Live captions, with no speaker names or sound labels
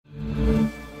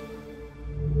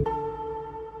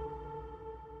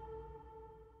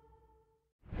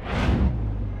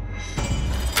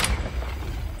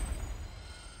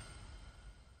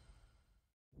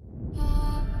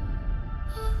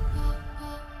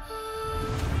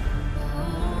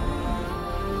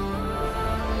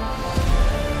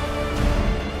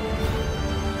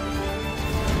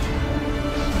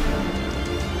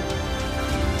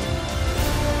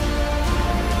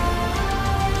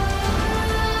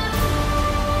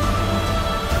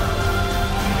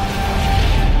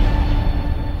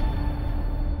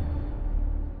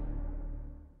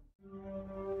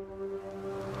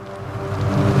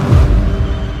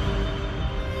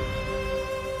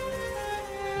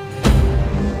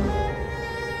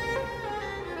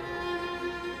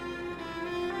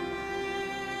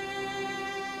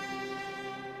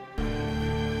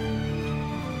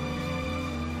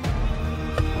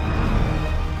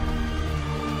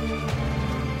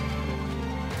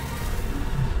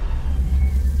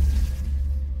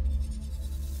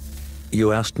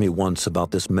You asked me once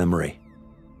about this memory.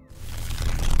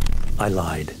 I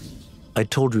lied. I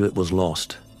told you it was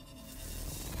lost.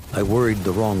 I worried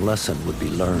the wrong lesson would be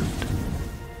learned.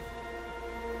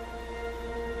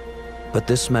 But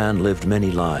this man lived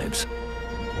many lives,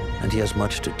 and he has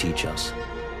much to teach us.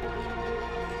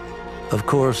 Of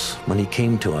course, when he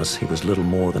came to us, he was little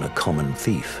more than a common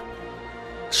thief,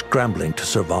 scrambling to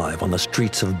survive on the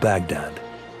streets of Baghdad,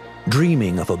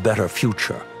 dreaming of a better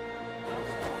future.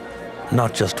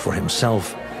 Not just for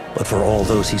himself, but for all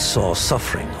those he saw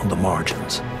suffering on the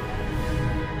margins.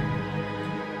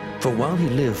 For while he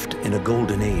lived in a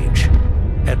golden age,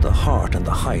 at the heart and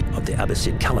the height of the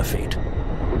Abbasid Caliphate,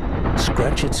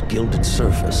 scratch its gilded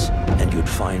surface and you'd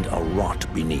find a rot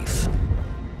beneath.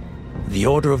 The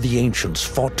Order of the Ancients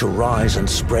fought to rise and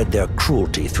spread their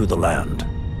cruelty through the land.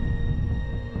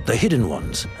 The Hidden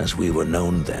Ones, as we were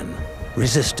known then,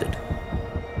 resisted,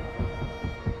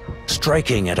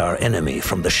 striking at our enemy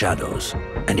from the shadows,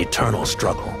 an eternal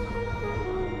struggle.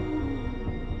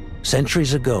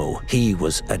 Centuries ago, he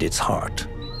was at its heart.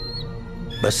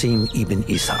 Basim ibn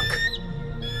Ishaq.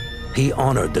 He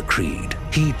honored the creed.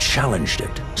 He challenged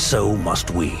it. So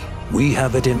must we. We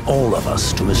have it in all of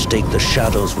us to mistake the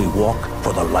shadows we walk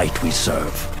for the light we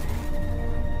serve.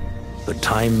 The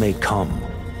time may come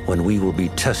when we will be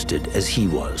tested as he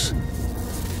was.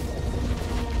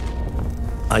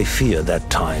 I fear that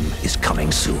time is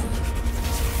coming soon.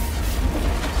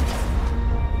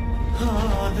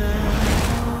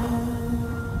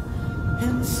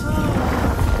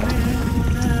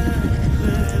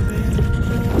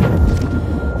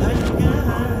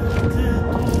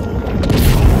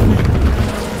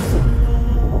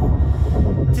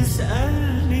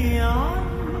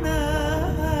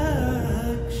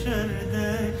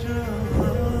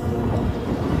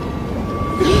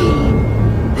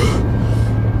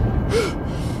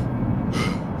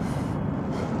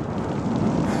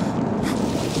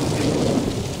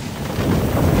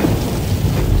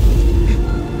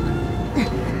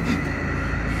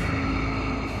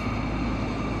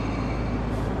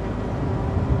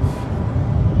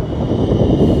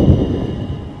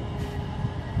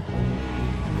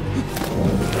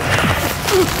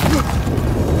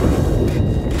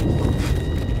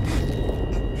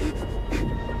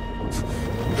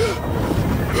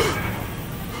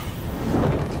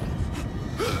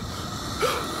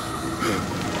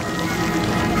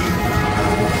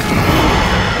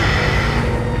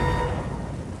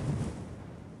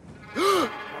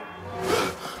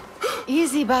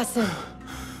 Easy, Basim.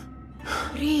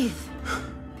 Breathe.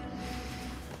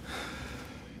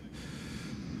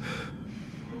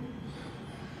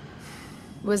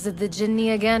 Was it the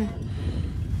Jinni again?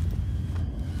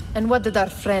 And what did our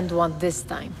friend want this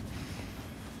time?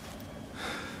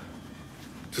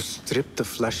 To strip the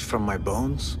flesh from my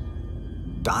bones?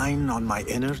 Dine on my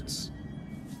innards?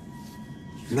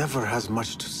 Never has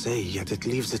much to say, yet it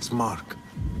leaves its mark.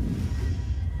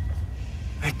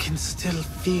 I can still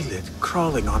feel it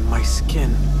crawling on my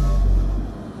skin.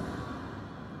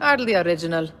 Hardly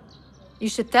original. You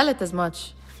should tell it as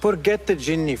much. Forget the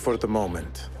Jinni for the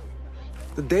moment.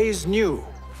 The day is new.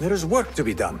 There is work to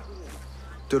be done.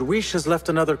 Derwish has left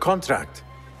another contract.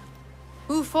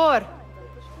 Who for?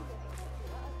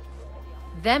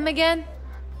 Them again?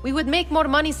 We would make more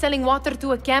money selling water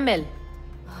to a camel.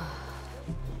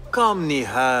 Come,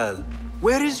 Nihal.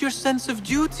 Where is your sense of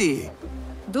duty?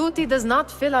 Duty does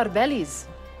not fill our bellies.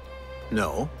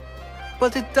 No,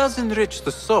 but it does enrich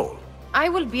the soul. I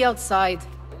will be outside.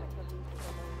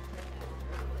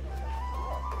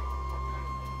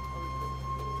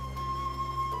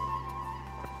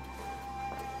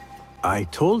 I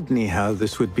told Nihal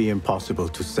this would be impossible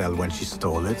to sell when she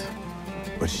stole it,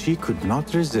 but she could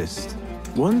not resist.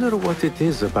 Wonder what it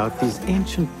is about these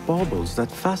ancient baubles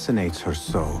that fascinates her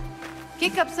so.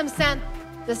 Kick up some sand.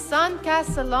 The sun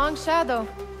casts a long shadow.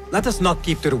 Let us not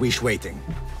keep Derwish waiting.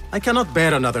 I cannot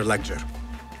bear another lecture.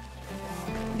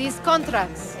 These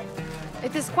contracts.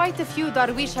 It is quite a few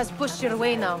Darwish has pushed your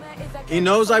way now. He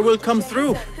knows I will come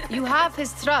through. You have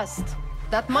his trust.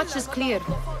 That much is clear.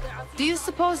 Do you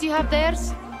suppose you have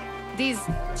theirs? These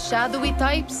shadowy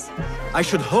types? I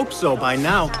should hope so by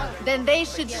now. Then they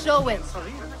should show it.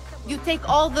 You take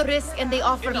all the risk and they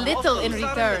offer little in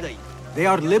return. They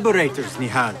are liberators,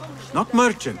 Nihal, not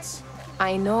merchants.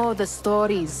 I know the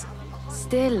stories.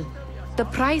 Still, the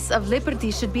price of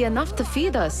liberty should be enough to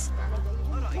feed us.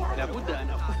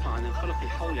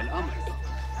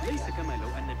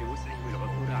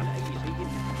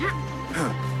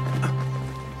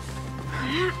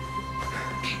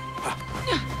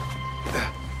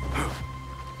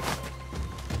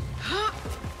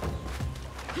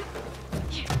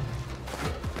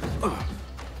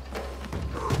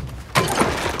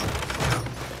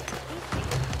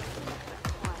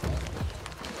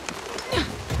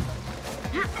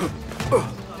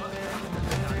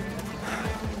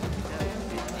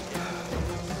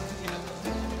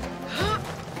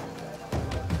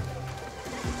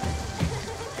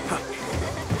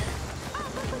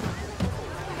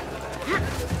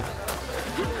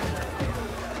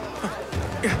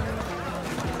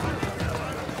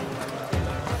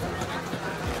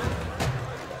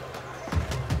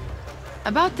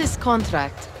 About this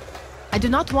contract, I do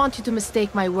not want you to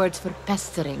mistake my words for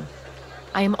pestering.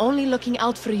 I am only looking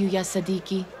out for you, ya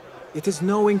Sadiki. It is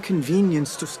no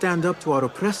inconvenience to stand up to our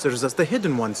oppressors as the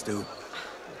Hidden Ones do.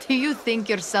 Do you think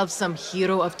yourself some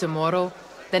hero of tomorrow?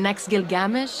 The next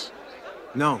Gilgamesh?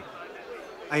 No.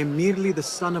 I am merely the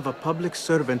son of a public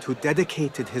servant who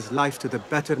dedicated his life to the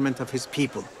betterment of his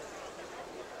people.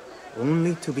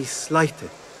 Only to be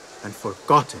slighted and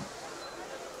forgotten.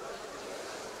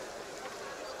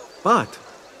 But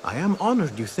I am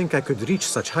honored you think I could reach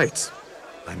such heights.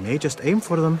 I may just aim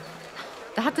for them.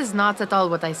 That is not at all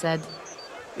what I said.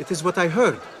 It is what I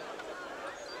heard.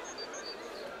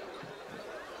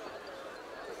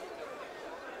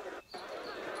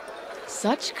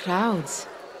 Such crowds.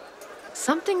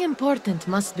 Something important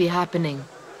must be happening.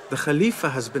 The Khalifa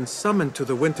has been summoned to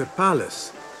the Winter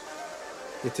Palace.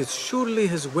 It is surely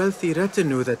his wealthy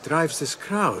retinue that drives this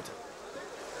crowd.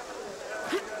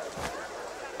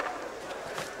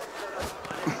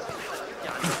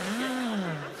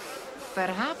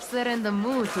 Perhaps they're in the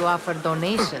mood to offer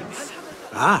donations.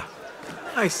 Ah,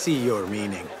 I see your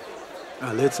meaning.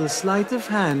 A little sleight of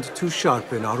hand to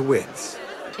sharpen our wits.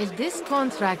 If this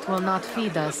contract will not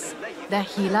feed us, the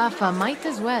Khilafah might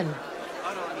as well.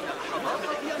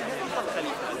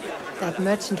 That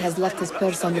merchant has left his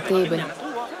purse on the table.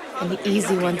 An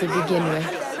easy one to begin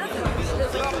with.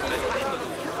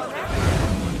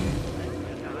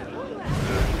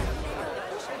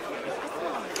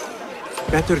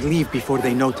 Better leave before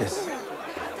they notice.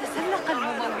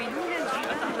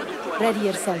 Ready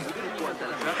yourself.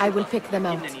 I will pick them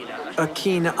out. A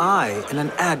keen eye and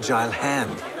an agile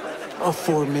hand. A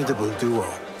formidable duo.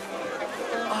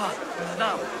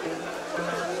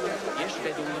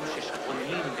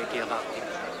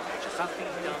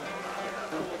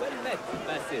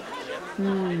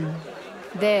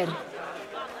 There.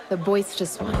 The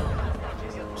boisterous one.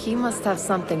 He must have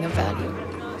something of value.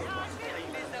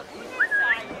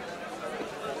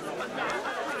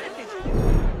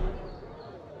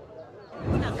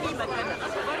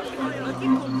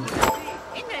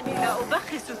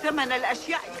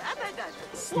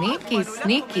 Sneaky,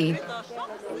 sneaky.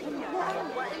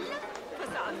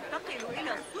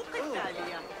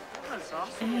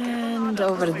 And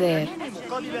over there,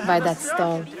 by that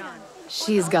stall,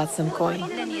 she's got some coin.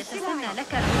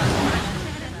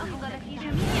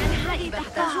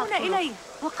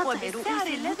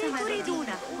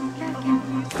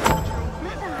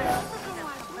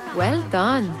 Well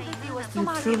done. You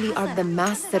truly are the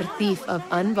master thief of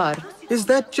Anbar. Is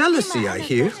that jealousy I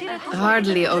hear?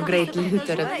 Hardly, O great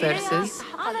looter of purses.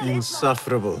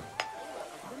 Insufferable.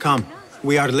 Come,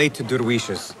 we are late to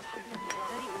Derwishes.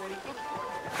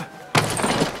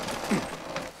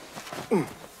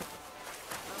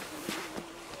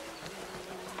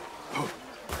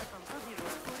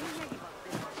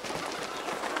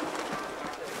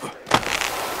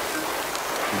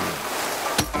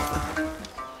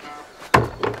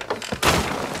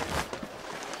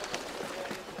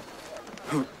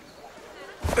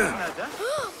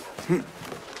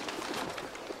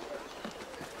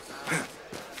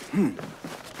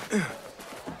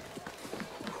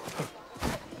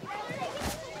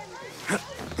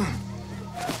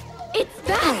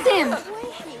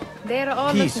 They're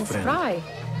all looking spry.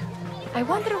 I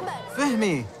wonder...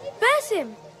 Fahmi!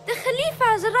 Basim! The Khalifa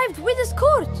has arrived with his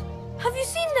court! Have you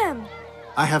seen them?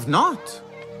 I have not.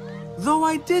 Though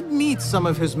I did meet some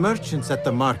of his merchants at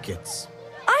the markets.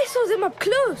 I saw them up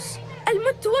close.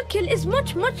 Al-Mutawakkil is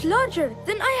much, much larger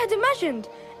than I had imagined.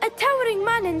 A towering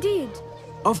man indeed.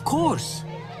 Of course.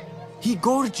 He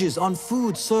gorges on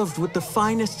food served with the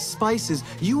finest spices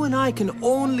you and I can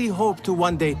only hope to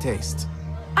one day taste.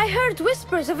 I heard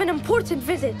whispers of an important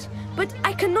visit, but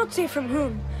I cannot say from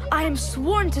whom. I am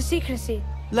sworn to secrecy.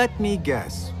 Let me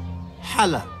guess.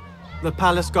 Hala, the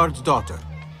palace guard's daughter.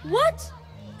 What?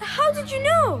 How did you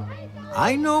know?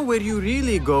 I know where you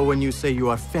really go when you say you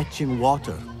are fetching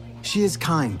water. She is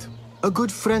kind, a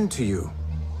good friend to you.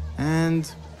 And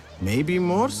maybe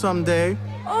more someday.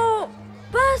 Oh,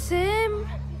 Basim.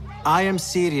 I am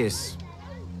serious.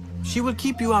 She will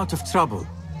keep you out of trouble.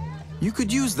 You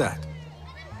could use that.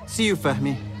 See you,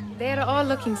 Fahmi. They're all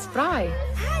looking spry.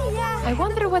 I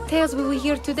wonder what tales we will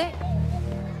hear today.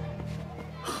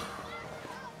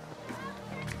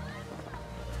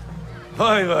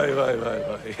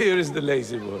 Why. Here is the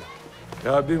lazy boy.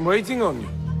 I've been waiting on you.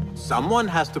 Someone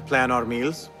has to plan our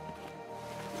meals.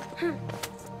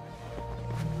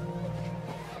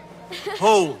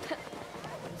 Hold!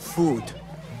 Food.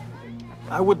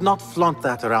 I would not flaunt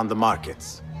that around the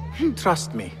markets.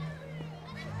 Trust me.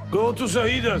 Go to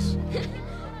Saida's.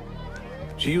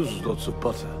 She uses lots of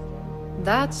butter.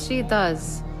 That she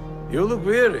does. You look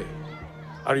weary.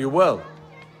 Are you well?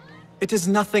 It is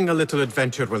nothing a little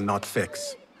adventure will not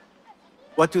fix.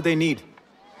 What do they need?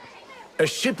 A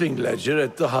shipping ledger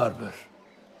at the harbor.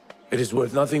 It is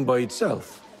worth nothing by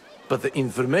itself, but the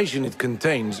information it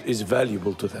contains is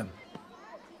valuable to them.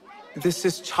 This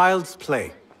is child's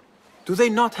play. Do they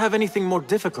not have anything more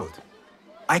difficult?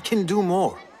 I can do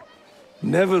more.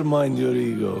 Never mind your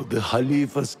ego. The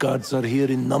Khalifa's guards are here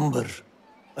in number,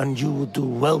 and you would do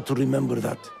well to remember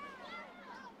that.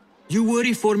 You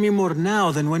worry for me more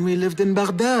now than when we lived in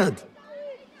Baghdad.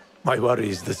 My worry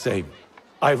is the same.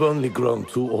 I've only grown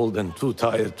too old and too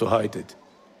tired to hide it.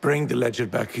 Bring the ledger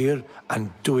back here,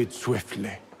 and do it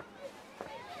swiftly.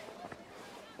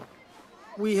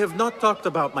 We have not talked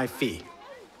about my fee.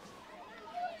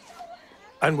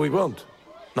 And we won't.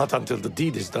 Not until the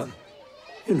deed is done.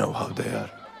 You know how they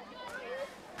are.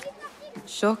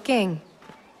 Shocking.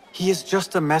 He is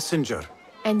just a messenger.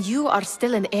 And you are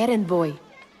still an errand boy.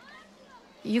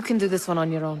 You can do this one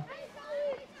on your own.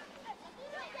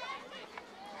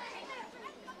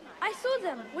 I saw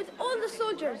them with all the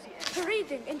soldiers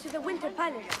parading into the Winter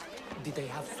Palace. Did they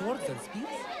have swords and spears?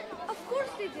 Of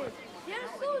course they did. They are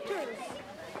soldiers.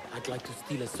 I'd like to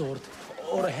steal a sword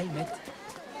or a helmet.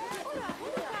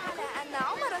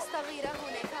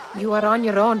 You are on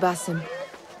your own, Basim.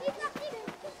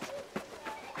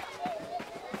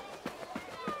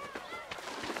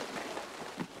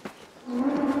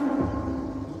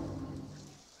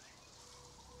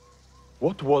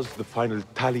 What was the final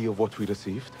tally of what we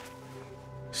received?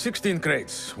 16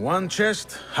 crates, 1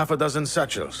 chest, half a dozen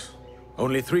satchels.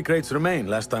 Only 3 crates remain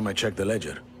last time I checked the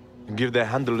ledger. Give their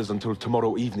handlers until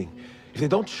tomorrow evening. If they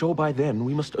don't show by then,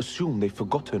 we must assume they've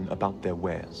forgotten about their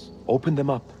wares. Open them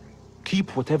up.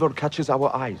 Keep whatever catches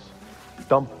our eyes.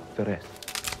 Dump the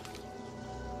rest.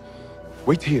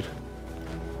 Wait here.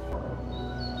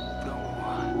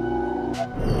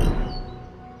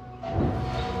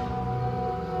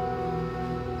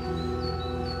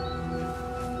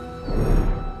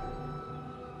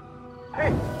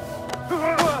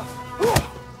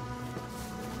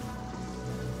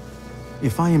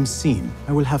 If I am seen,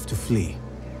 I will have to flee.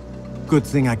 Good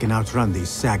thing I can outrun these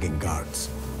sagging guards.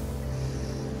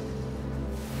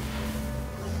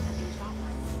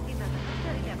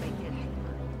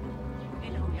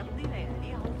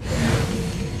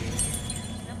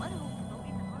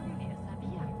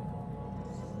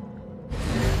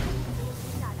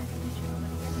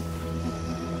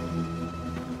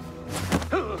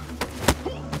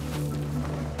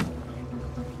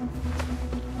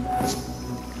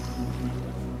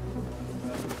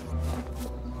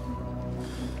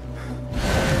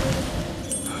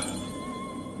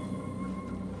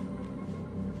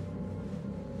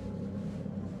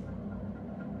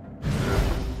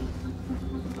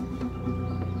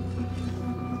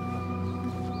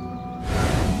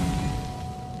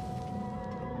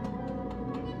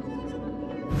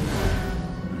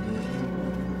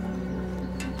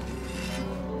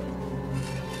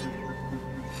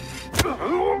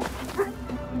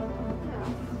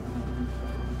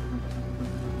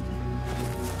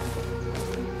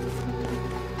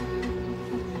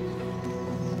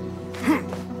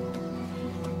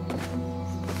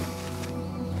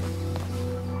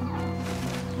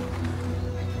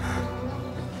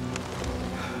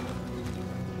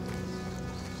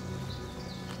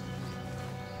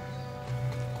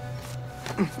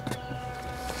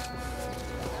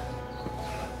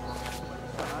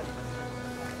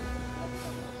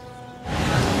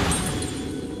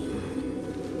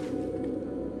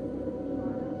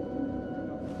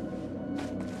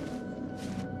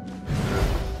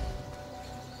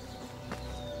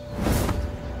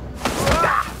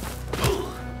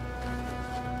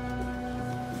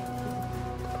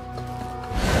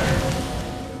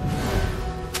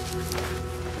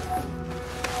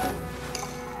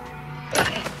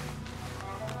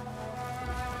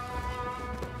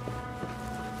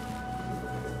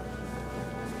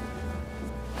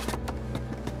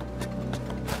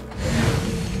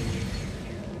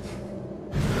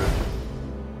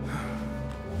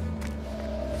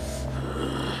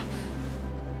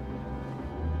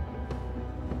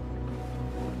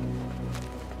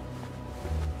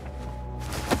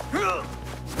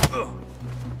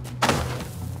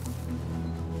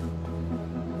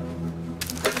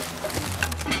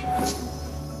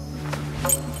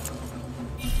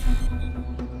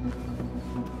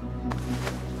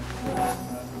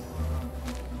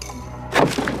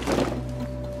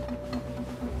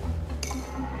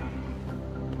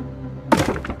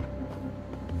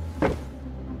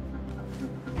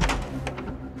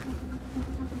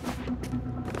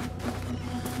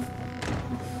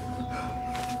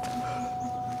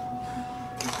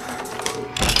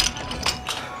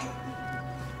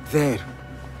 There.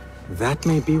 That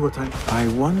may be what I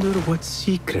wonder what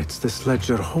secrets this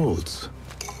ledger holds.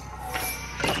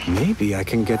 Maybe I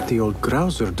can get the old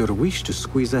grouser Derwish to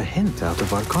squeeze a hint out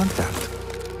of our contact.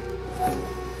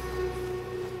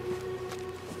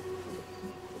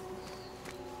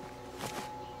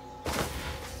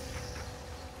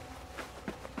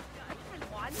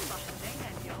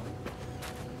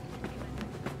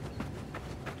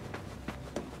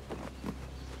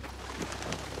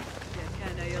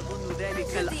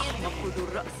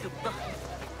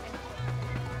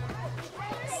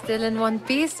 Still in one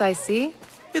piece, I see.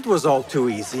 It was all too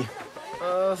easy.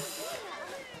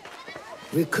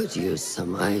 We could use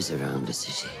some eyes around the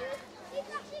city.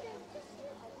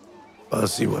 I'll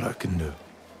see what I can do.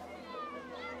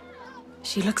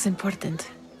 She looks important.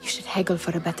 You should haggle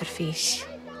for a better fee.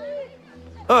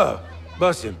 Ah,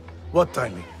 Basim, what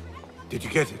timing? Did you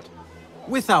get it?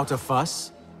 Without a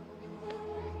fuss.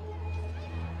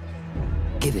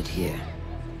 Give it here.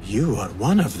 You are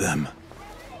one of them.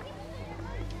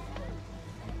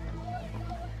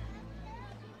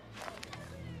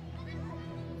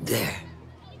 There.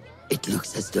 It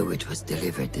looks as though it was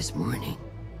delivered this morning.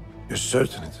 You're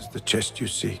certain it is the chest you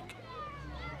seek?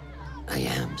 I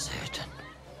am certain.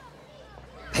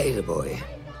 Pay the boy.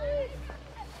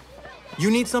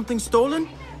 You need something stolen?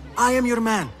 I am your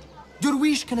man.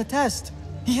 Derwish can attest.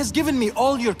 He has given me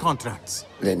all your contracts.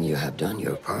 Then you have done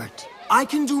your part. I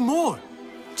can do more.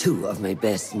 2 of my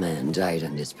best men died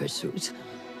on this pursuit.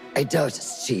 I doubt a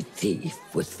street thief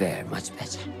would fare much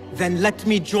better. Then let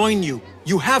me join you.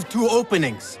 You have 2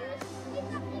 openings.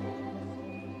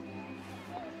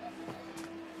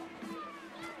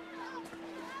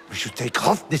 We should take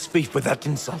half this beef with that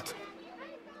insult.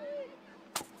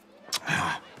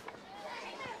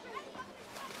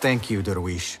 Thank you,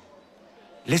 Derwish.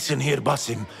 Listen here,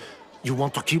 Basim. You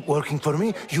want to keep working for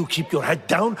me? You keep your head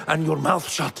down and your mouth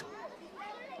shut.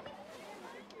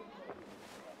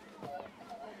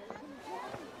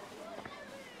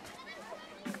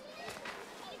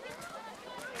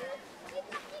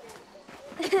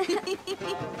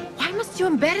 Why must you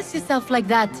embarrass yourself like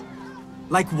that?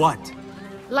 Like what?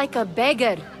 Like a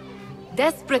beggar.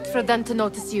 Desperate for them to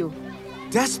notice you.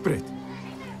 Desperate?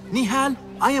 Nihal,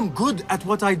 I am good at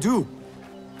what I do.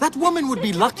 That woman would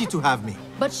be lucky to have me.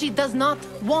 But she does not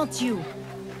want you.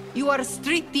 You are a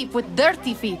street thief with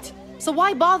dirty feet. So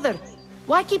why bother?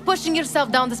 Why keep pushing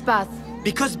yourself down this path?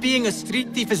 Because being a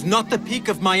street thief is not the peak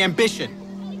of my ambition.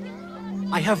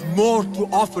 I have more to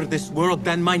offer this world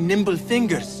than my nimble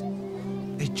fingers.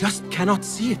 They just cannot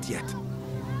see it yet.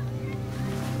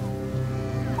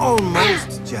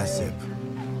 Almost, Jessup.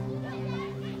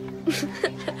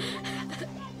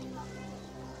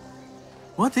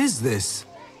 What is this?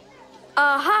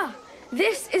 Aha!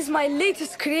 This is my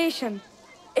latest creation.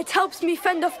 It helps me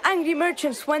fend off angry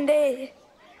merchants when they...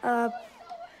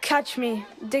 catch me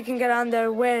digging around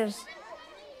their wares.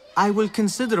 I will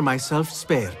consider myself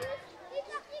spared.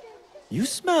 You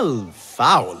smell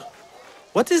foul.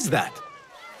 What is that?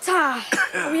 Tah!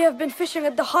 We have been fishing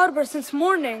at the harbor since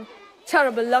morning.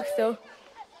 Terrible luck, though.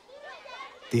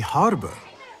 The harbor?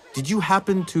 Did you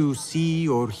happen to see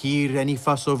or hear any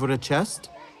fuss over a chest?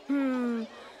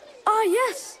 Ah,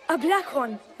 yes, a black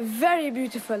one. Very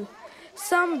beautiful.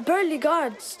 Some burly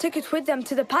guards took it with them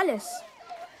to the palace.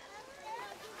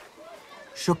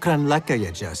 Shukran laka,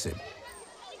 ya Jasib.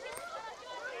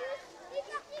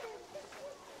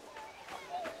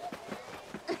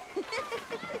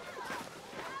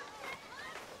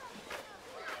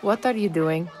 What are you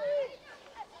doing?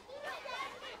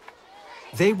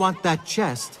 They want that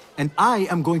chest, and I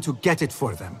am going to get it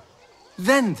for them.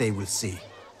 Then they will see.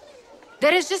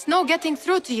 There is just no getting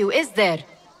through to you, is there?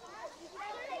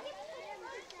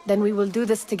 Then we will do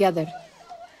this together.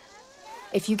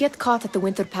 If you get caught at the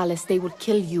Winter Palace, they will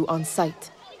kill you on sight.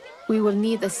 We will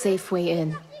need a safe way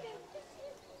in.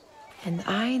 And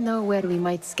I know where we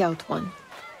might scout one.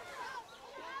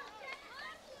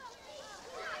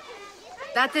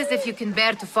 That is if you can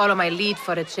bear to follow my lead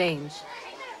for a change.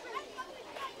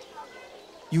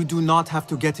 You do not have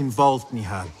to get involved,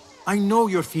 Nihal. I know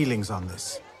your feelings on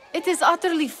this. It is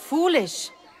utterly foolish.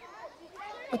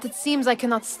 But it seems I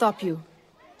cannot stop you.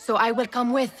 So I will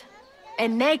come with,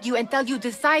 and nag you until you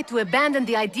decide to abandon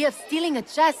the idea of stealing a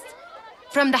chest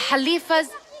from the Khalifa's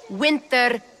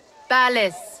Winter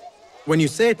Palace. When you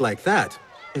say it like that,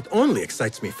 it only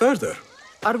excites me further.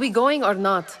 Are we going or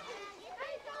not?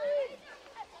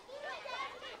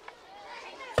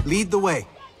 Lead the way.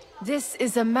 This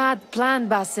is a mad plan,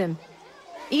 Basim.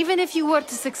 Even if you were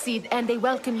to succeed and they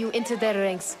welcome you into their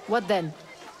ranks, what then?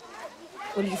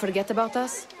 Will you forget about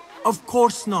us? Of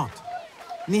course not.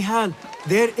 Nihal,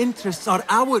 their interests are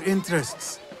our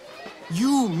interests.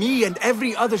 You, me, and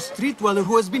every other street dweller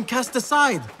who has been cast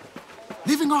aside.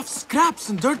 Living off scraps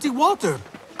and dirty water.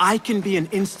 I can be an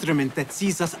instrument that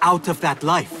sees us out of that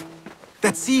life.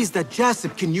 That sees that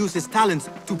Jasip can use his talents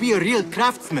to be a real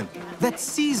craftsman. That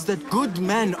sees that good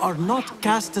men are not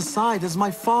cast aside as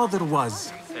my father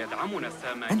was.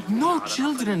 And no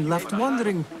children left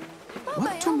wondering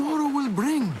what tomorrow will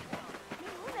bring.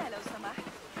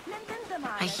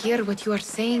 I hear what you are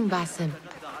saying, Basim.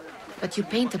 But you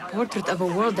paint a portrait of a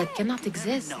world that cannot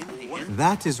exist.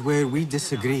 That is where we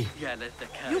disagree.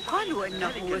 يقال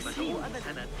إنه وسيم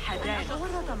حدائق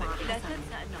مع حسن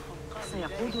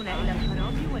سيقودنا إلى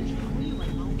الخراب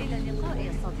والجنون إلى اللقاء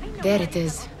السطحي. There it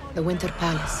is, the Winter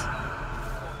Palace.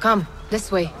 Come,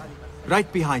 this way.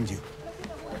 Right behind you.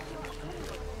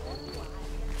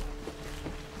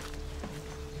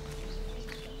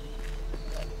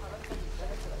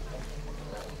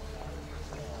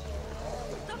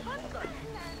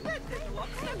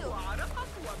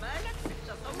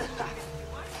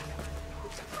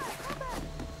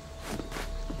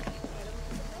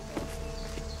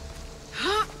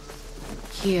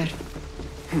 Here.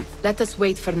 Let us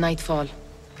wait for nightfall.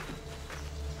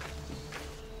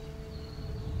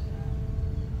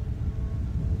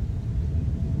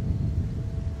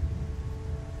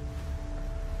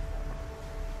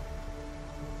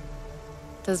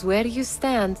 Does where you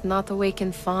stand not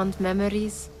awaken fond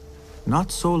memories?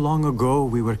 Not so long ago,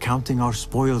 we were counting our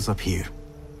spoils up here,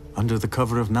 under the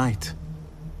cover of night.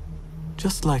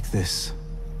 Just like this.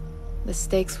 The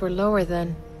stakes were lower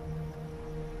then.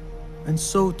 And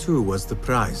so too was the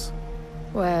prize.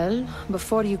 Well,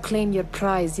 before you claim your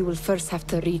prize, you will first have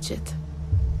to reach it.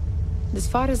 As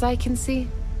far as I can see,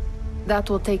 that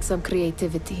will take some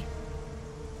creativity.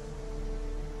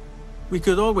 We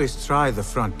could always try the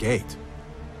front gate.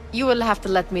 You will have to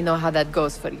let me know how that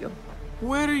goes for you.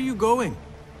 Where are you going?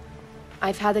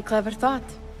 I've had a clever thought.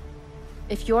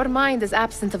 If your mind is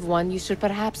absent of one, you should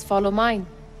perhaps follow mine.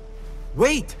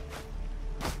 Wait!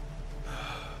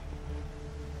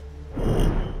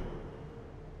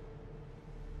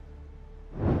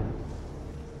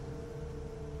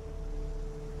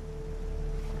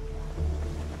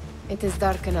 It is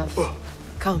dark enough.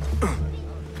 Come.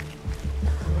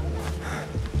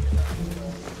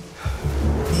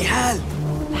 Nihal!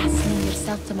 Fastening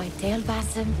yourself to my tail,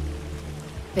 Basim.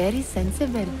 Very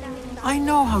sensible. I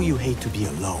know how you hate to be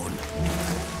alone.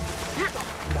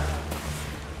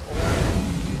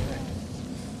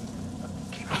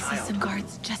 I see some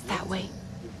guards just that way.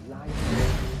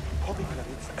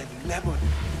 Pomegranates and lemon.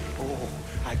 Oh,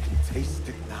 I can taste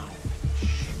it now.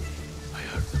 I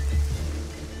heard something.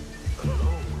 A low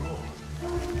roar.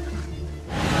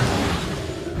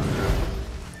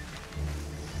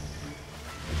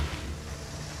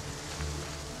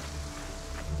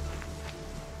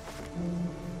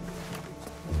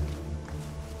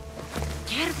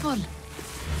 Careful!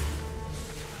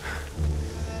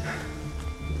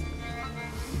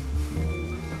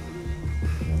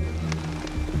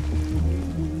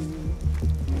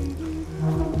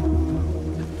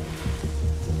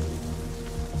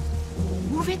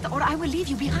 Move it, or I will leave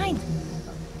you behind.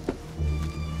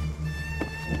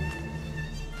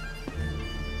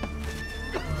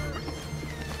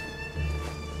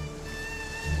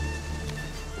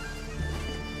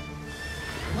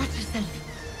 Watch yourself.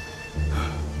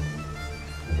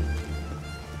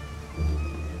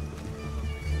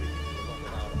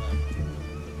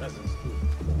 Peasants too.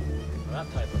 That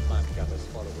type of man gathers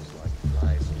followers like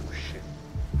flies to shit.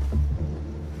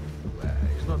 Well,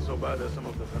 he's not so bad as some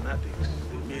of the fanatics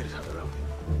the emirs had around him.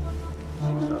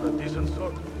 Seems to have a decent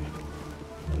sort of me.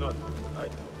 Not, I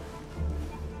know.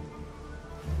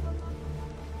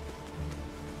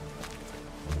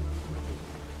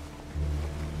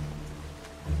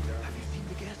 Have you seen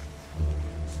the guests?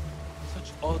 Such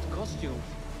odd costumes.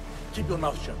 Keep your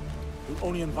mouth shut. You'll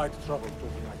only invite trouble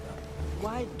talking like that.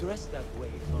 Why dress that way,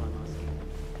 is all I'm asking.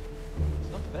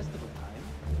 It's not festival time.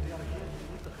 They are here to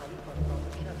meet the Khalifa from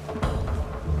the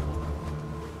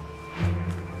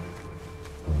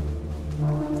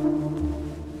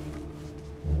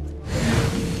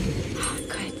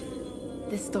Good.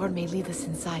 This door may lead us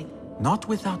inside. Not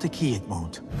without a key, it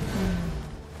won't.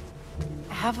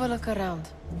 Have a look around.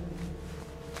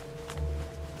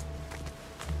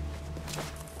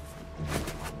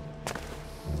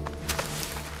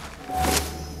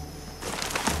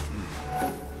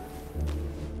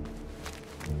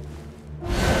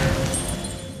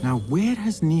 Now, where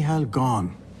has Nihal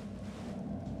gone?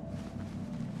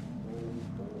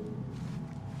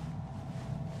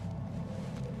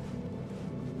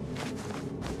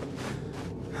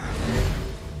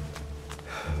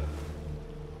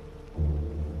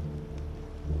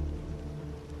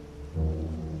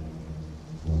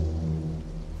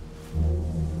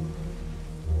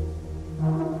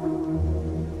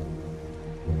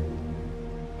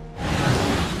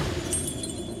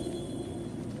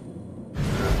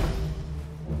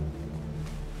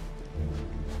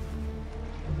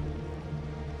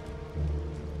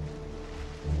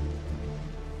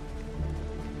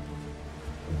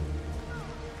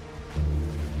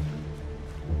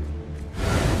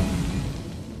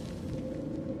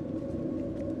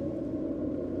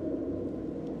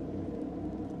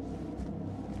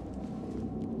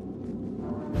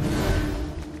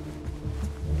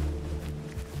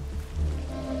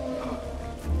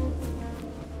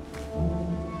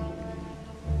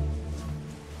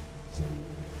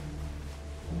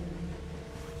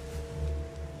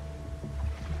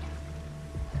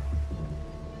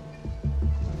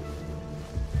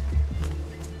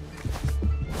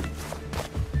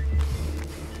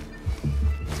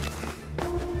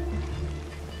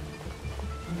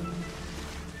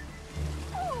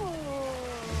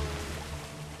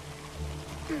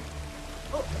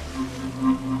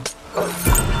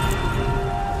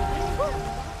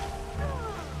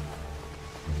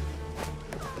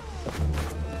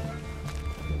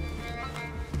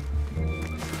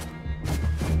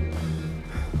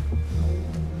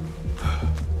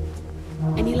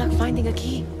 finding a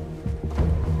key.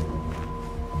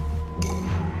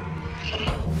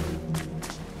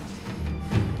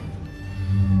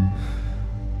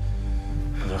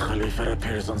 The Khalifa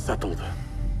appears unsettled.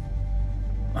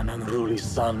 An unruly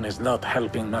son is not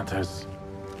helping matters.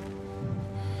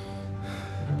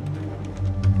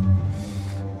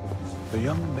 The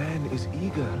young man is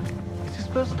eager. It's his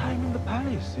first time in the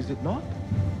palace, is it not?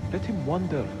 Let him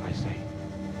wander, I say.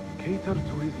 Cater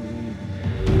to his needs.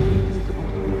 It isn't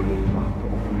supposed to be brave after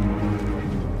all.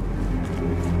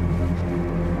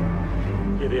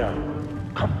 Here they are.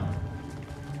 Come.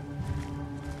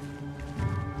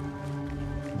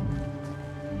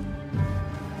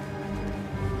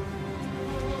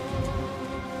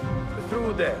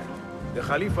 Through there. The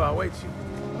Khalifa awaits you.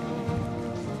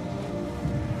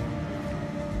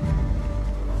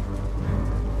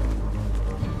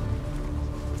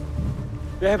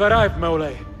 They have arrived,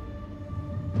 Mawlay.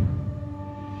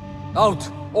 Out,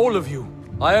 all of you.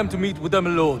 I am to meet with them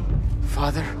alone.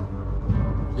 Father,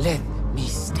 let me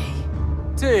stay.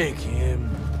 Take him.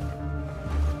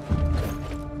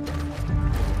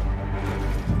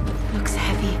 Looks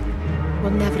heavy.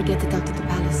 We'll never get it out of the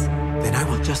palace. Then I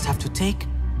will just have to take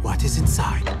what is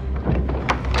inside.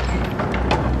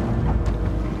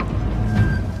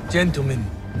 Gentlemen,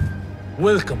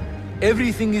 welcome.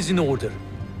 Everything is in order.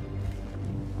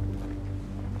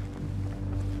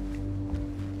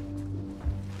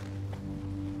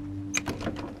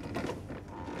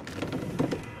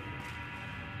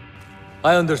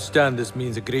 I understand this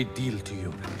means a great deal to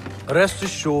you. Rest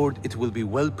assured, it will be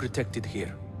well protected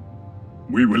here.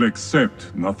 We will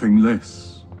accept nothing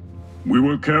less. We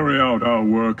will carry out our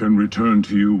work and return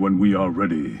to you when we are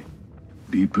ready.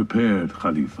 Be prepared,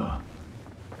 Khalifa.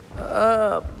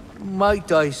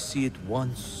 Might I see it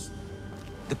once?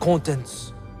 The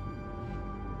contents.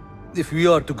 If we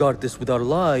are to guard this with our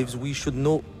lives, we should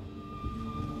know...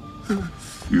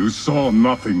 You saw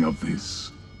nothing of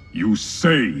this. You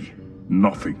say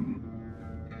nothing.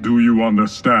 Do you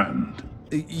understand?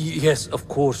 Yes, of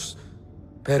course.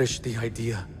 Perish the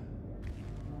idea.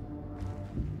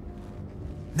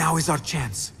 Now is our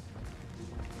chance.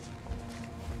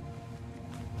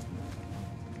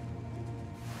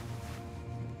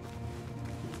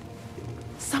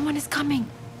 Someone is coming.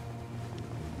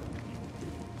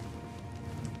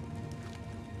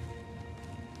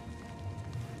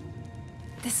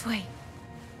 This way.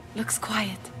 Looks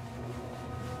quiet.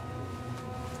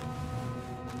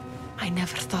 I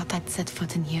never thought I'd set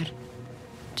foot in here.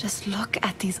 Just look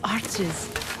at these arches.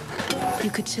 You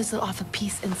could chisel off a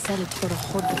piece and sell it for a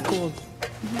hoard of gold.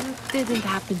 You didn't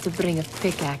happen to bring a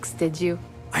pickaxe, did you?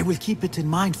 I will keep it in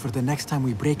mind for the next time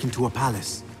we break into a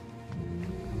palace.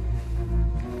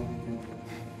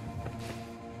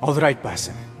 All right,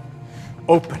 Basim.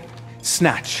 Open,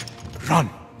 snatch, run.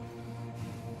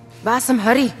 Basim,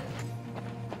 hurry.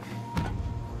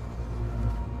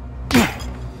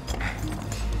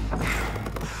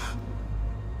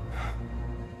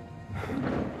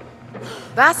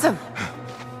 Basim!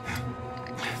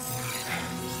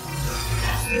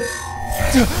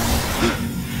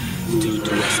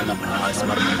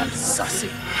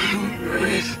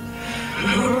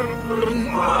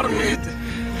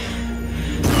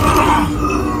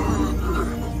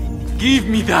 Give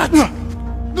me that!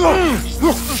 No!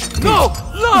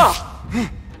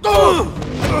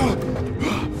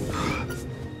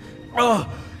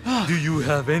 Do you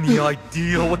have any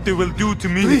idea what they will do to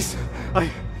me? Please,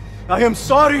 I am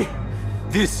sorry.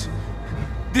 This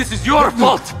is your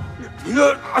fault!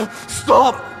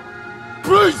 Stop!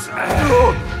 Please!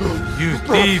 You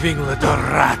thieving little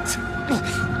rat!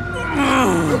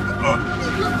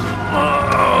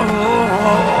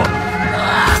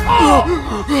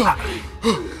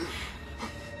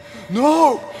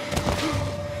 No!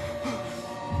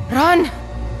 Run!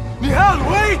 Nihal,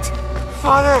 wait!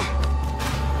 Father!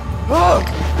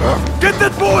 Get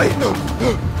that boy!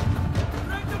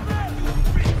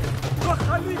 The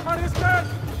Khalifa is dead!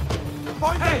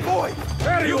 Find that boy!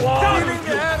 There you are! In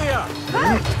the area!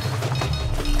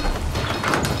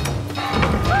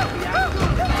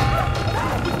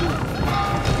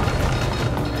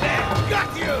 Got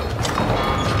you!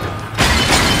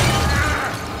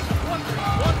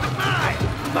 What am I?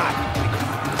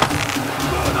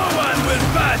 No one will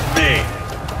pass me!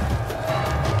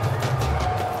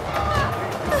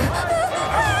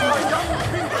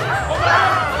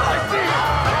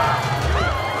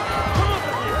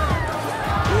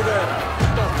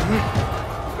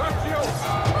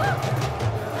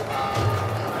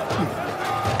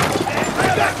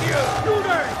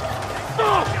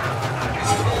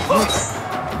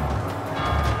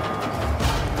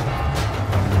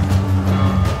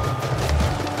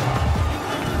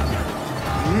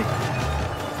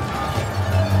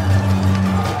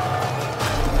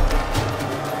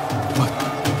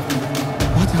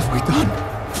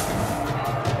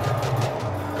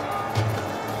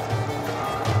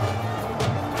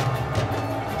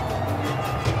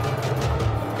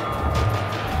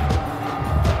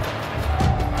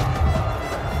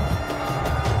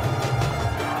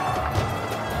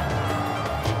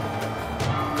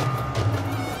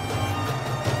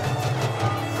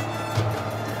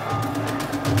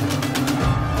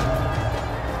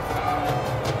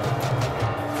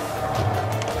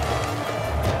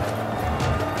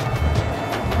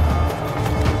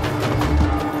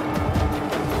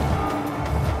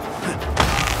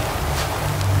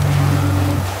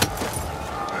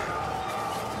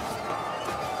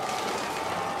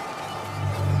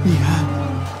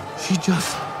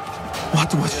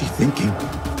 What was she thinking?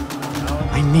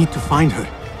 I need to find her.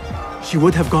 She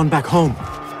would have gone back home.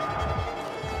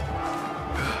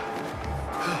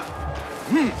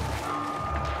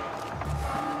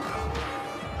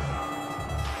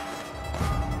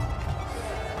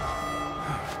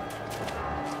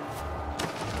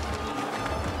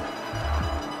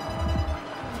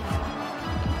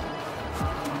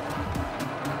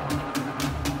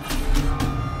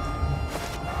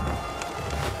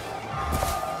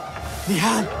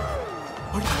 Nihal!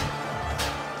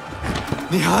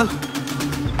 Nihal!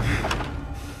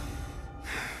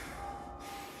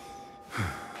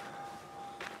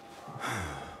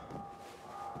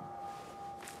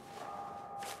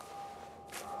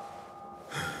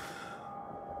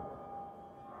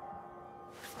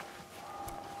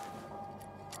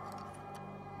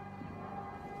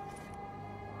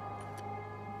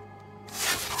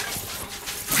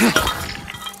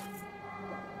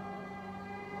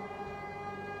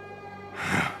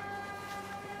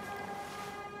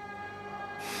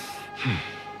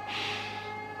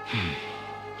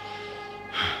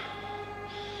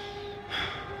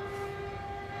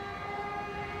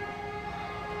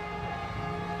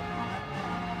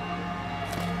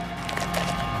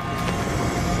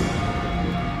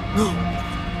 No!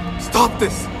 Stop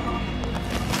this!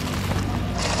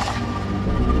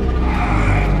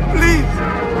 Please!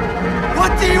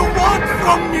 What do you want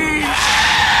from me?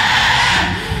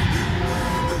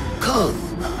 Calm.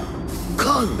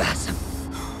 Calm, Basim.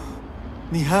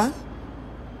 Nihal?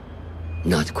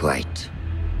 Not quite.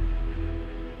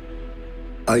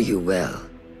 Are you well?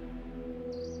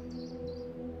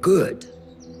 Good.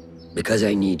 Because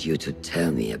I need you to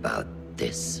tell me about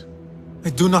this. I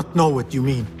do not know what you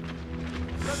mean.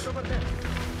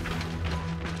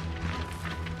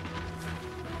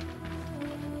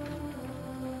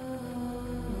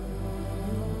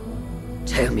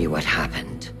 Tell me what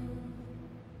happened.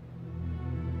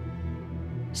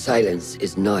 Silence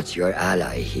is not your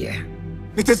ally here.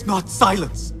 It is not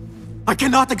silence. I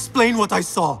cannot explain what I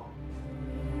saw.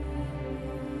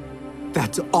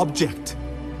 That object.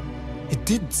 It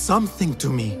did something to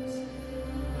me.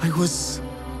 I was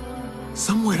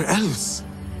somewhere else.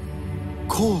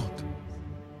 Cold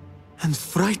and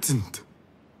frightened.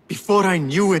 Before I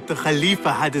knew it, the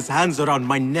Khalifa had his hands around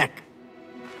my neck.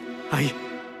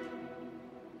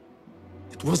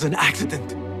 It was an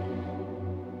accident.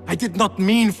 I did not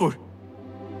mean for...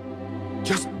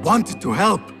 Just wanted to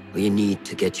help. We need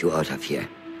to get you out of here.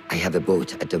 I have a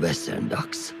boat at the western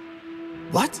docks.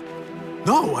 What?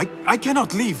 No, I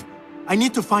cannot leave. I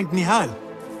need to find Nihal.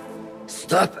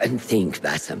 Stop and think,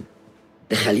 Basim.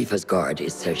 The Khalifa's guard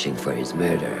is searching for his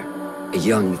murderer. A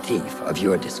young thief of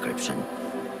your description.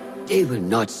 They will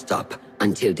not stop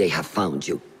until they have found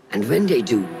you. And when they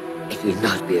do, it will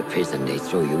not be a prison they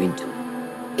throw you into.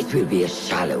 It will be a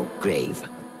shallow grave.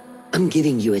 I'm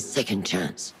giving you a second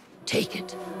chance. Take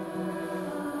it.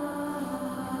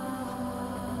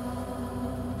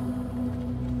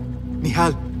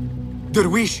 Nihal,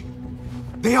 Derwish,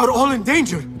 they are all in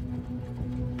danger.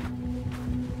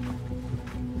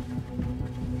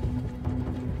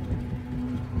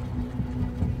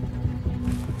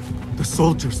 The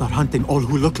soldiers are hunting all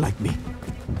who look like me.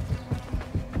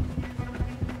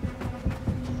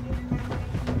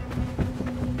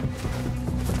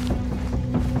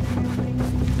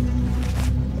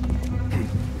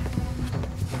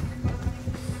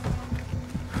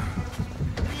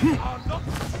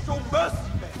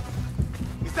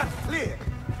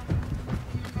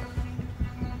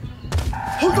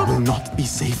 I will not be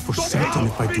safe for certain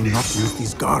if I do not use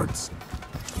these guards.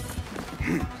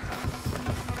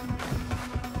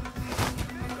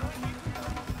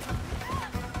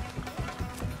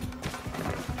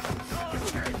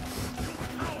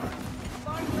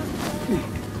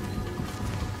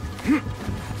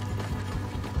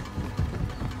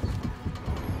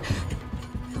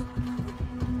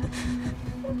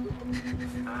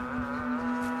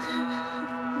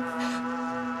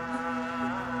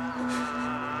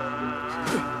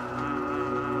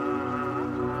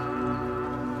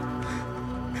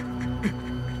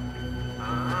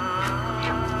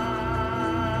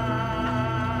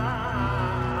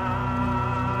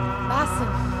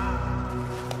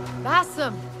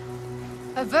 Basim!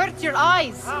 Avert your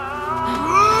eyes!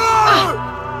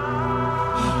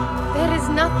 There is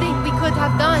nothing we could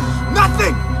have done.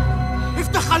 Nothing!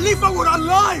 If the Khalifa were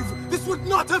alive, this would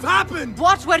not have happened!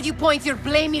 Watch where you point your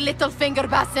blamey little finger,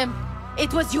 Basim.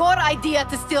 It was your idea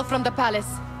to steal from the palace.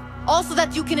 Also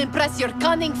that you can impress your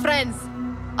cunning friends.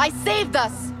 I saved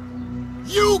us!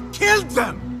 You killed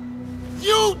them!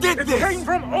 You did this! It came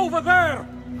from over there!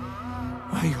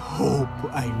 I hope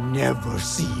I never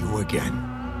see you again.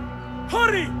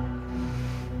 Hurry!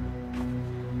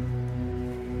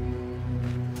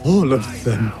 All of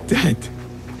them dead.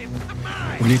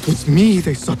 When it was me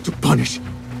they sought to punish.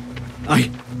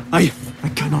 I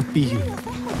cannot be you.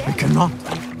 I cannot.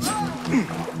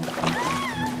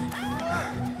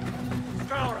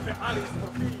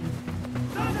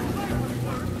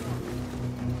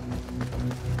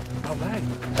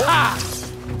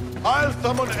 I'll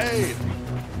summon aid.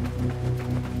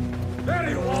 There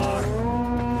you are!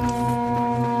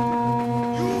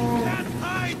 You can't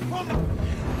hide from...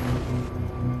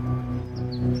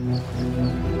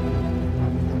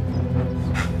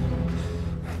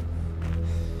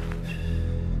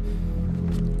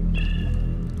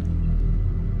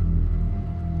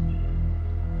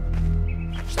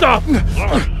 Stop!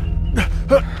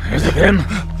 Is it him?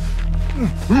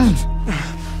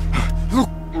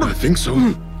 I think so.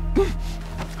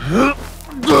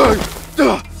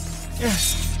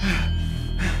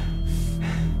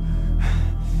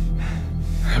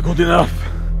 Good enough.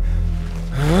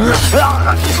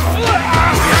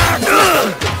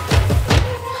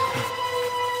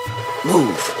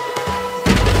 Move.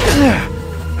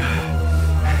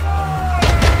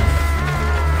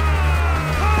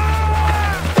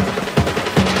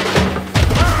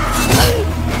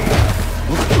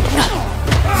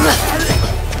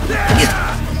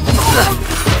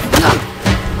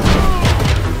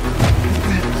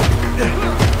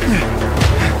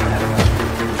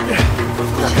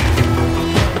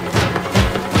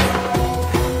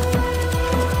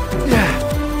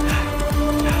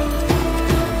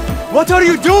 What are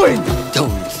you doing?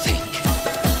 Don't think.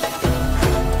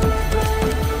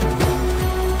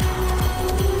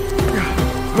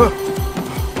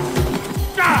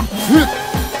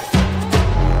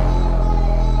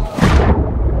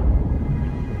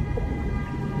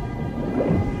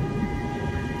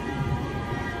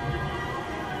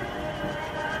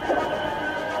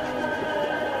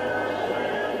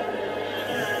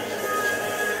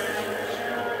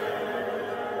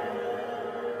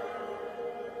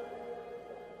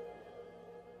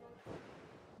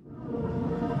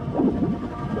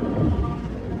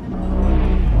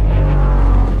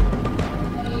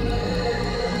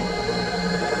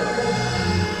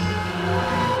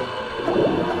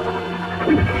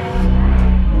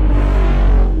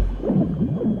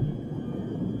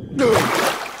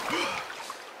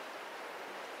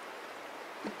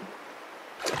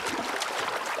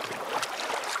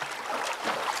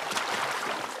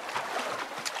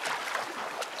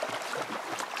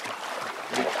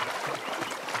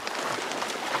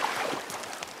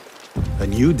 A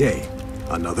new day,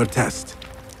 another test.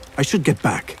 I should get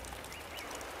back.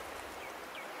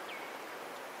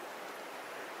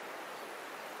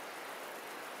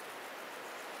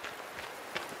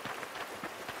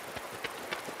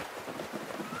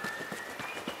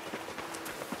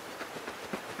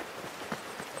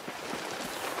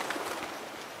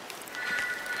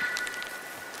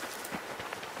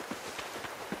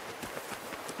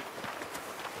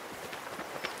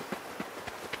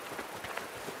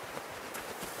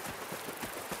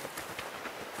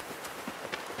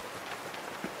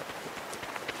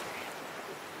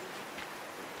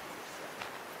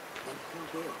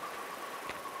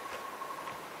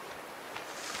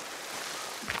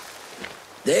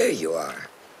 There you are.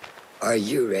 Are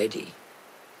you ready?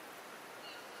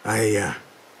 I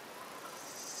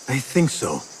think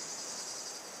so.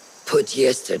 Put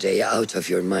yesterday out of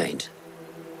your mind.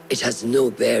 It has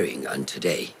no bearing on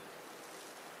today.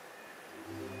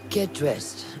 Get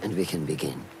dressed, and we can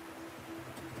begin.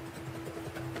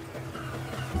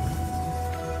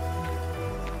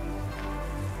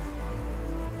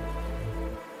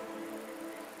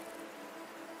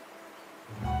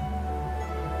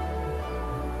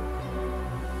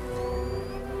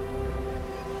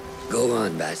 Go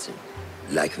on, Basim,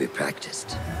 like we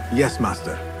practiced. Yes,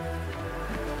 Master.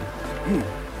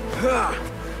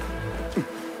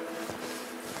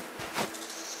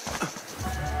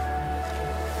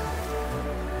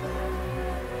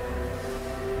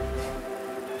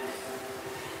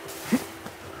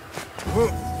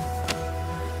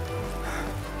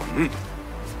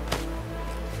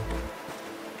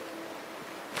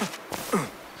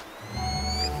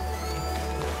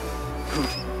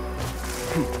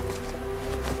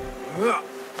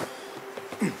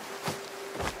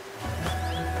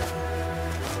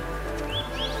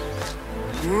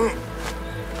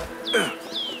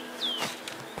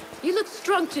 You look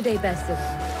strong today, Basim.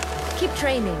 Keep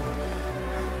training.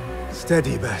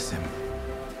 Steady, Basim.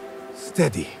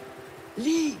 Steady.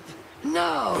 Leave!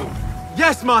 Now!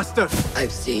 Yes, Master!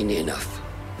 I've seen enough.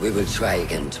 We will try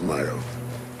again tomorrow.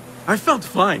 I felt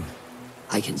fine.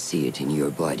 I can see it in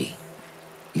your body.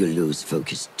 You lose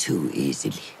focus too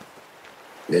easily.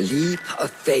 The leap of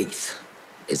faith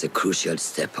is a crucial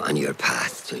step on your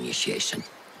path to initiation.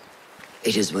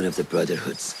 It is one of the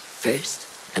Brotherhood's first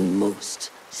and most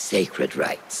sacred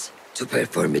rites. To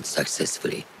perform it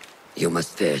successfully, you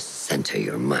must first center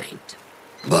your mind,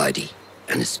 body,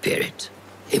 and spirit.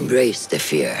 Embrace the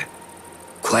fear.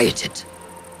 Quiet it.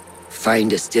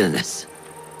 Find the stillness,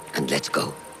 and let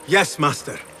go. Yes,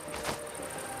 Master.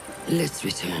 Let's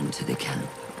return to the camp.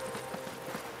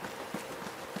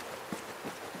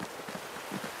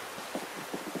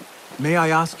 May I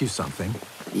ask you something?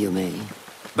 You may.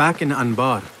 Back in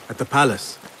Anbar, at the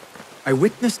palace, I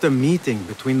witnessed a meeting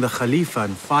between the Khalifa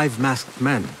and 5 masked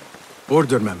men,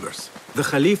 Order members. The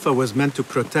Khalifa was meant to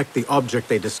protect the object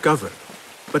they discovered,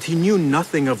 but he knew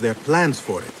nothing of their plans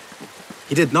for it.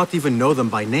 He did not even know them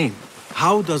by name.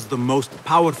 How does the most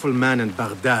powerful man in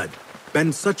Baghdad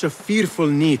bend such a fearful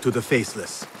knee to the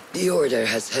faceless? The Order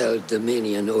has held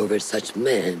dominion over such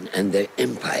men and their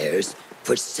empires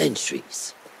for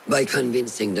centuries, by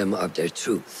convincing them of their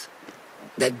truth,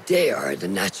 that they are the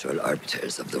natural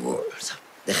arbiters of the world.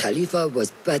 The Khalifa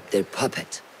was but their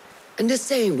puppet, and the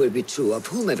same will be true of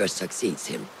whomever succeeds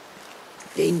him.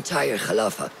 The entire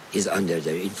Khalifa is under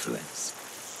their influence.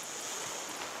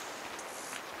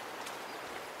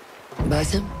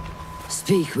 Basim,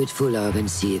 speak with Fulab and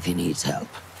see if he needs help.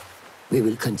 We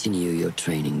will continue your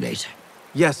training later.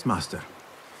 Yes, Master.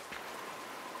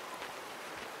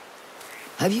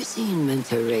 Have you seen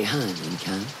Mentor Rayhan in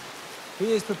camp?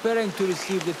 He is preparing to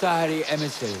receive the Tahiri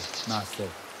emissary, Master.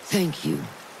 Thank you.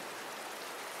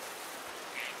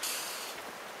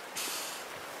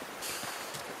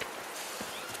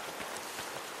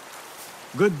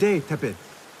 Good day, Tepid.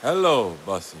 Hello,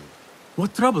 Basim.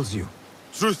 What troubles you?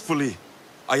 Truthfully,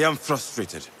 I am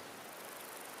frustrated.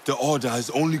 The Order has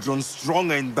only grown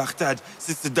stronger in Baghdad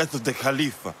since the death of the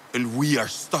Khalifa, and we are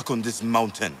stuck on this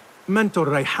mountain. Mentor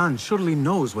Rayhan surely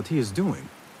knows what he is doing.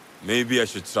 Maybe I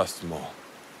should trust more.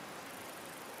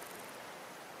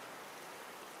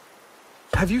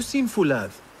 Have you seen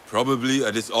Fulad? Probably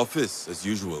at his office, as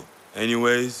usual.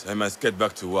 Anyways, I must get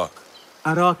back to work.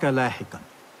 أراك لاحقا.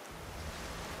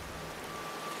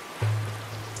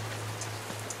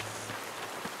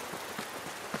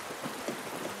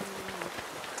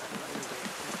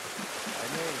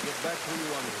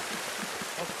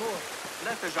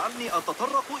 لا تجعلني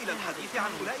أتطرق إلى الحديث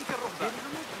عن أولئك الرهبان.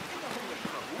 إنهم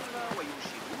يشربون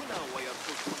وينشدون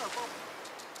ويرقصون.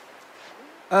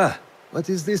 Ah, what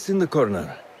is this in the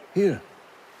corner? Here.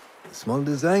 A small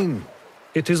design.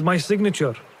 It is my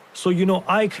signature. So you know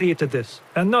I created this,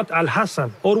 and not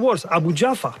Al-Hassan, or worse, Abu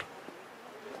Jafar.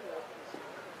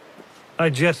 I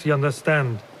just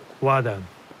understand, Wadan.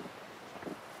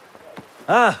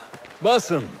 Ah,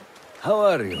 Basim. How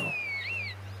are you?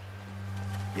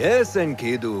 Yes,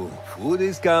 Enkidu. Food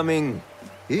is coming.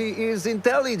 He is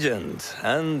intelligent,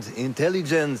 and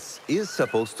intelligence is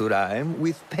supposed to rhyme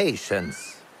with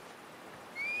patience.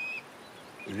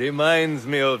 Reminds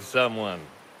me of someone.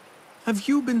 Have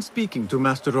you been speaking to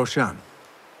Master Roshan?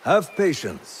 Have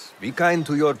patience. Be kind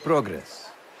to your progress.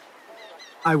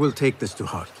 I will take this to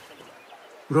heart.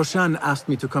 Roshan asked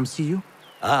me to come see you?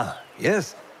 Ah,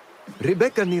 yes.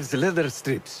 Rebecca needs leather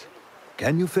strips.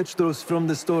 Can you fetch those from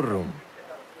the storeroom?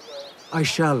 I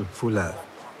shall, Fulad.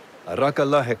 Araka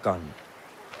lahiqan.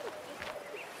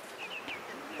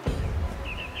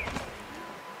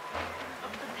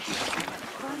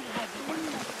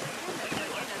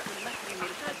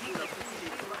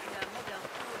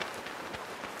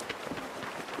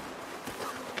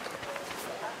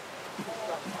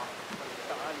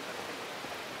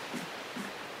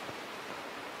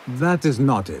 That is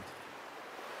not it.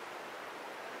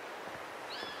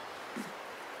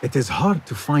 It is hard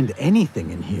to find anything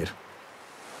in here.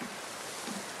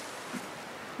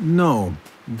 No,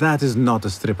 that is not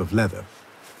a strip of leather.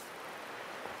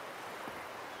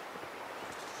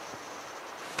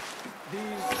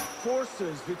 These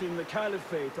forces within the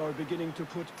Caliphate are beginning to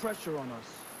put pressure on us.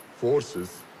 Forces?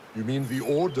 You mean the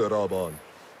Order, Raban?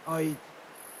 I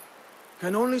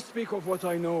can only speak of what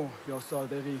I know,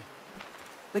 Yassaderi.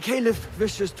 The Caliph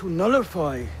wishes to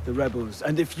nullify the rebels,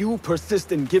 and if you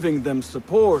persist in giving them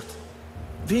support,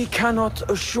 we cannot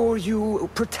assure you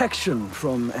protection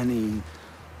from any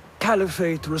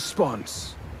Caliphate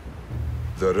response.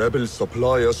 The rebels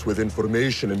supply us with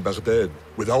information in Baghdad.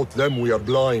 Without them, we are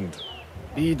blind.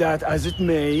 Be that as it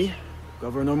may,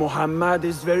 Governor Muhammad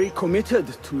is very committed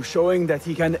to showing that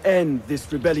he can end this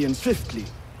rebellion swiftly.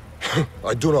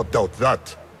 I do not doubt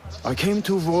that. I came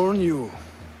to warn you.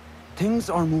 Things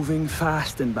are moving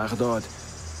fast in Baghdad.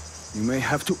 You may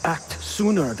have to act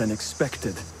sooner than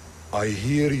expected. I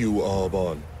hear you,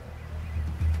 Aban.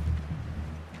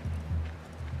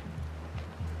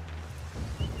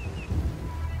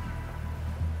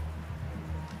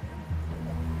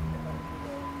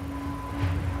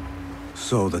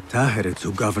 So the Tahirids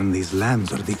who govern these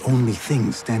lands are the only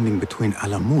thing standing between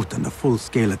Alamut and a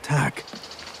full-scale attack.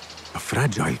 A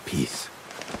fragile peace.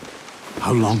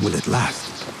 How long will it last?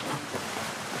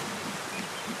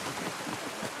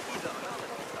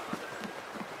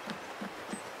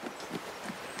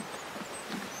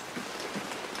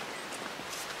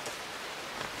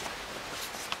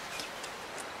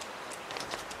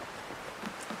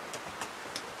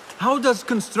 How does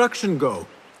construction go?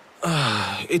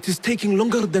 It is taking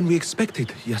longer than we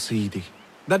expected, Ya Sayyidi.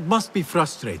 That must be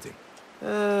frustrating.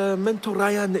 Mentor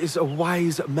Ryan is a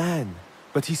wise man,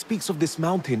 but he speaks of this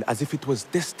mountain as if it was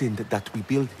destined that we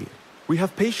build here. We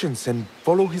have patience and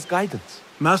follow his guidance.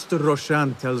 Master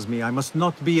Roshan tells me I must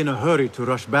not be in a hurry to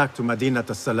rush back to Madinat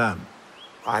as-Salam.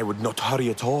 I would not hurry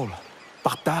at all.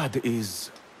 Baghdad is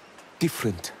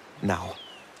different now.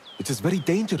 It is very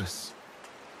dangerous.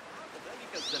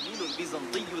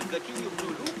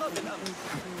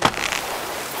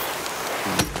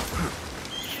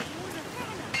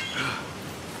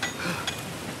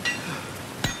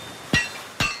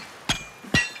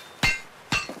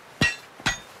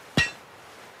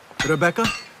 Rebecca?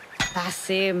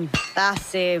 Basim.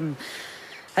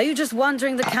 Are you just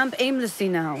wandering the camp aimlessly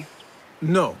now?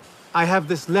 No. I have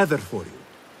this leather for you.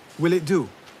 Will it do?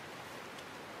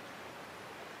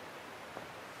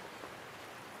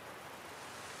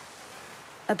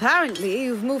 Apparently,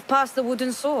 you've moved past the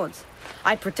wooden swords.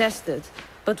 I protested,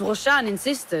 but Roshan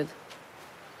insisted.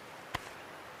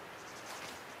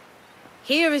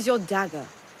 Here is your dagger.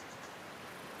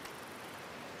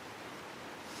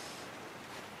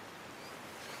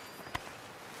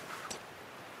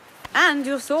 And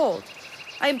your sword.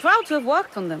 I am proud to have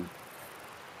worked on them.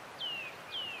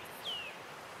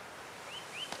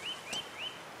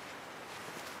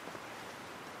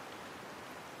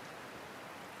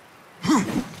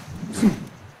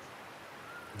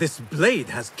 This blade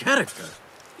has character.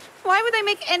 Why would I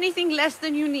make anything less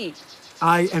than unique?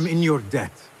 I am in your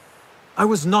debt. I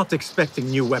was not expecting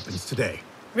new weapons today.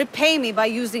 Repay me by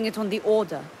using it on the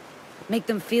Order. Make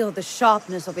them feel the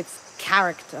sharpness of its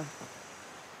character.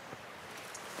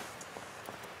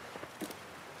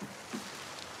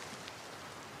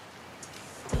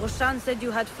 Roshan said you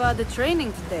had further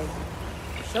training today.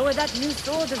 Show her that new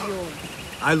sword of yours.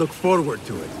 I look forward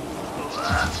to it.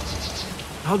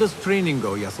 How does training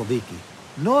go, Ya Sadiqi?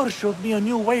 Noor showed me a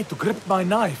new way to grip my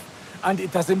knife, and it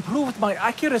has improved my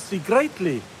accuracy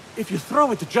greatly. If you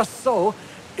throw it just so,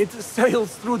 it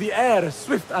sails through the air,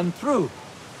 swift and true.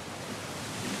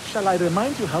 Shall I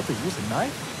remind you how to use a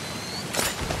knife?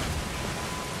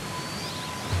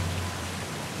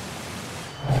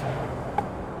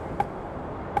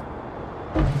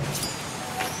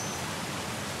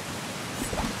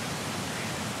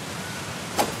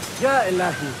 Ya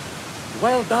Ilahi,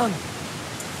 well done.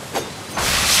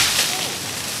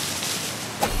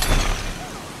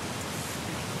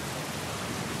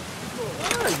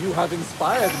 You have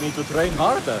inspired me to train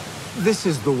harder. This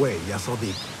is the way, Ya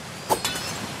Sadiq.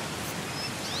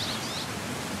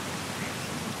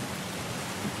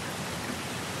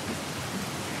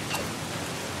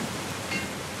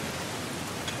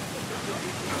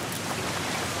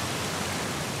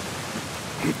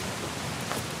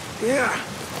 Yeah.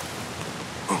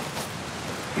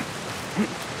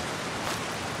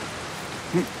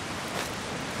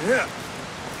 Yeah.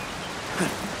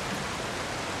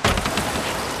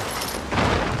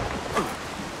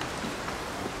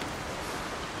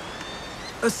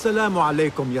 Assalamu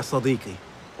alaikum, ya Sadiqi.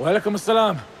 Walaikum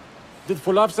assalam. Did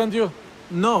Fulab send you?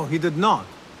 No, he did not.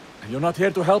 You're not here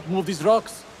to help move these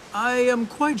rocks? I am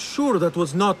quite sure that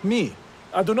was not me.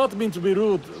 I do not mean to be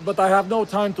rude, but I have no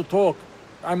time to talk.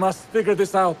 I must figure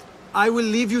this out. I will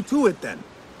leave you to it then.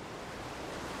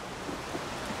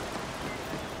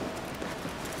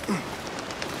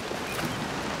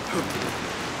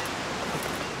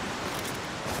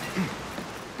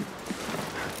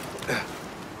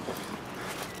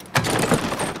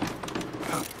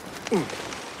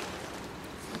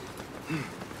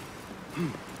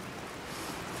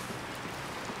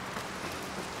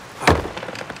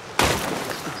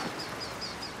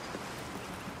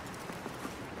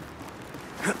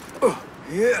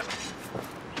 Yeah.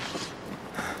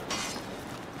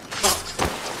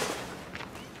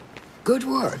 Good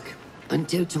work.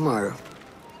 Until tomorrow.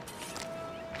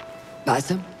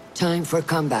 Basim, time for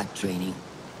combat training.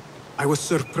 I was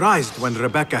surprised when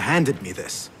Rebecca handed me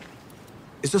this.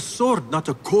 Is a sword not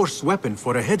a coarse weapon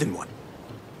for a hidden one?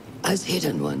 As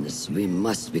hidden ones, we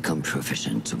must become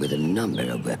proficient with a number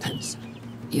of weapons.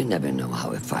 You never know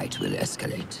how a fight will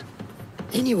escalate.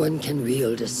 Anyone can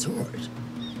wield a sword,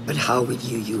 but how will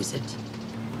you use it?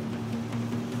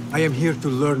 I am here to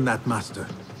learn that, Master.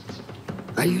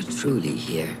 Are you truly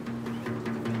here?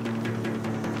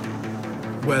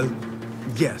 Well,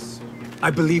 yes.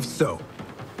 I believe so.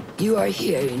 You are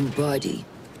here in body,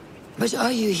 but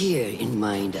are you here in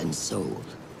mind and soul?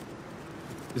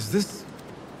 Is this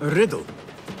a riddle?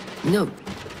 No.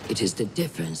 It is the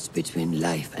difference between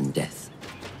life and death.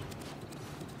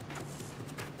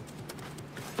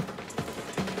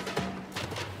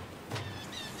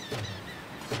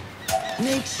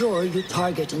 Make sure you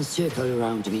target and circle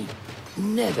around me.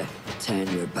 Never turn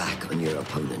your back on your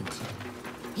opponent.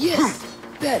 Yes,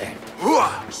 better.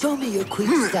 Show me your quick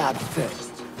stab first.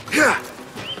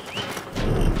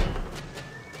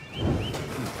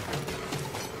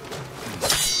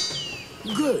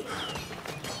 Good.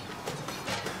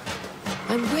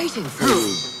 I'm waiting for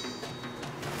you.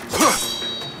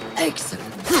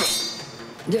 Excellent.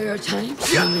 There are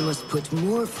times when we must put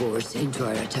more force into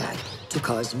our attack to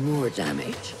cause more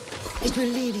damage. It will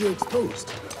leave you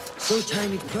exposed, so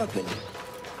time it properly.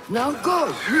 Now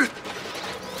go!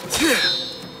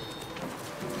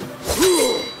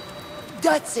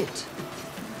 That's it!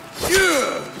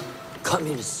 Come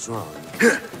in strong.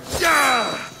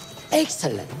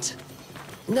 Excellent.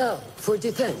 Now, for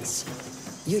defense.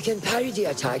 You can parry the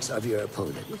attacks of your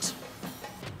opponent.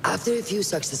 After a few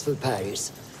successful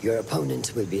parries, your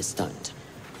opponent will be stunned.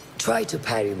 Try to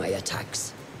parry my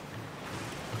attacks.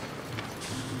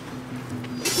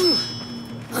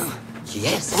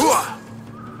 Yes!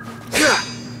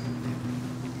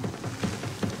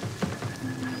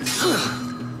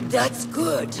 That's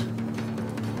good!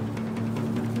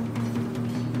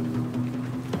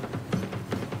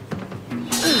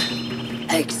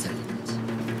 Excellent!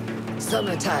 Some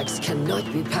attacks cannot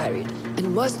be parried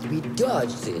and must be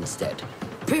dodged instead.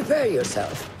 Prepare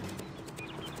yourself.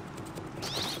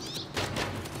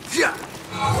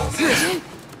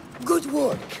 Good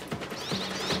work.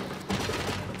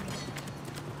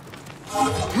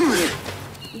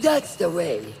 That's the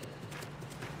way.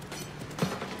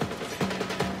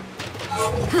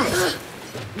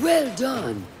 Well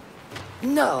done.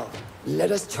 Now,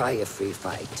 let us try a free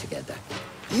fight together.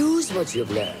 Use what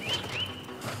you've learned.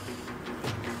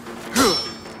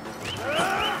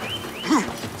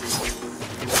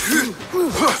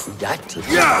 That took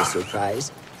me by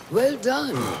surprise. Well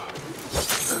done.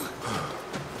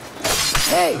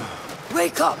 Hey,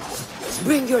 wake up!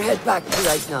 Bring your head back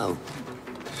right now.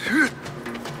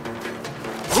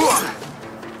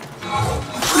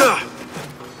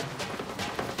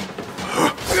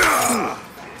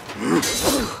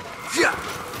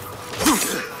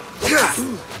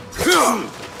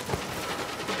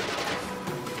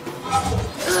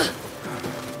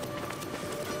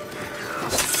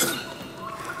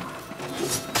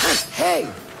 Hey,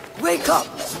 wake up!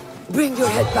 Bring your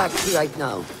head back right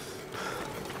now.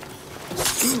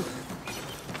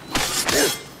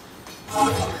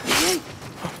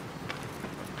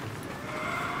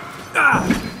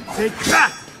 Take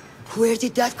that! Where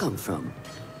did that come from?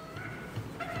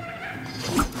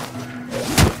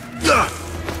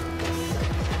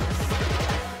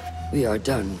 We are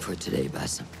done for today,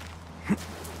 Basim.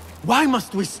 Why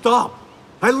must we stop?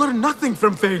 I learned nothing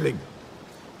from failing.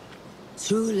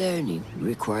 True learning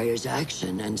requires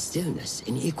action and stillness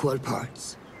in equal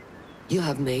parts. You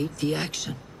have made the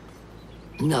action.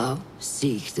 Now,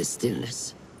 seek the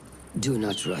stillness. Do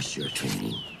not rush your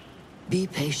training. Be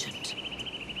patient.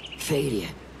 Failure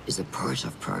is a part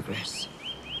of progress.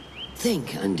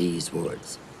 Think on these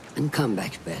words, and come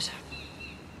back better.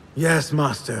 Yes,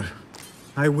 Master.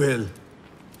 I will.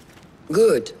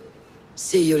 Good.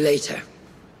 See you later.